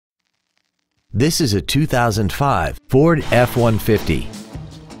This is a 2005 Ford F-150.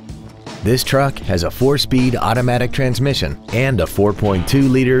 This truck has a 4-speed automatic transmission and a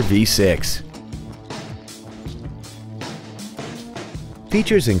 4.2-liter V6.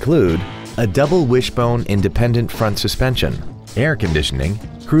 Features include a double wishbone independent front suspension, air conditioning,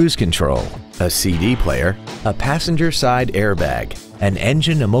 cruise control, a CD player, a passenger side airbag, an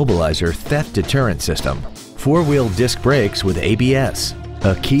engine immobilizer theft deterrent system, 4-wheel disc brakes with ABS,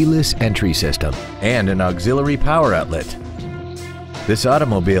 a keyless entry system, and an auxiliary power outlet. This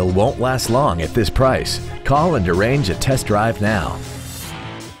automobile won't last long at this price. Call and arrange a test drive now.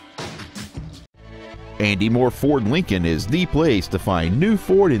 Andy Moore Ford Lincoln is the place to find new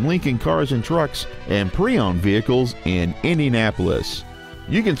Ford and Lincoln cars and trucks and pre-owned vehicles in Indianapolis.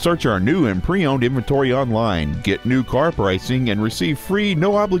 You can search our new and pre-owned inventory online, get new car pricing, and receive free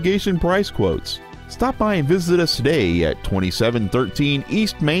no-obligation price quotes. Stop by and visit us today at 2713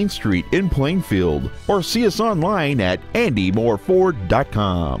 East Main Street in Plainfield, or see us online at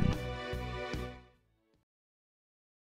andymoreford.com.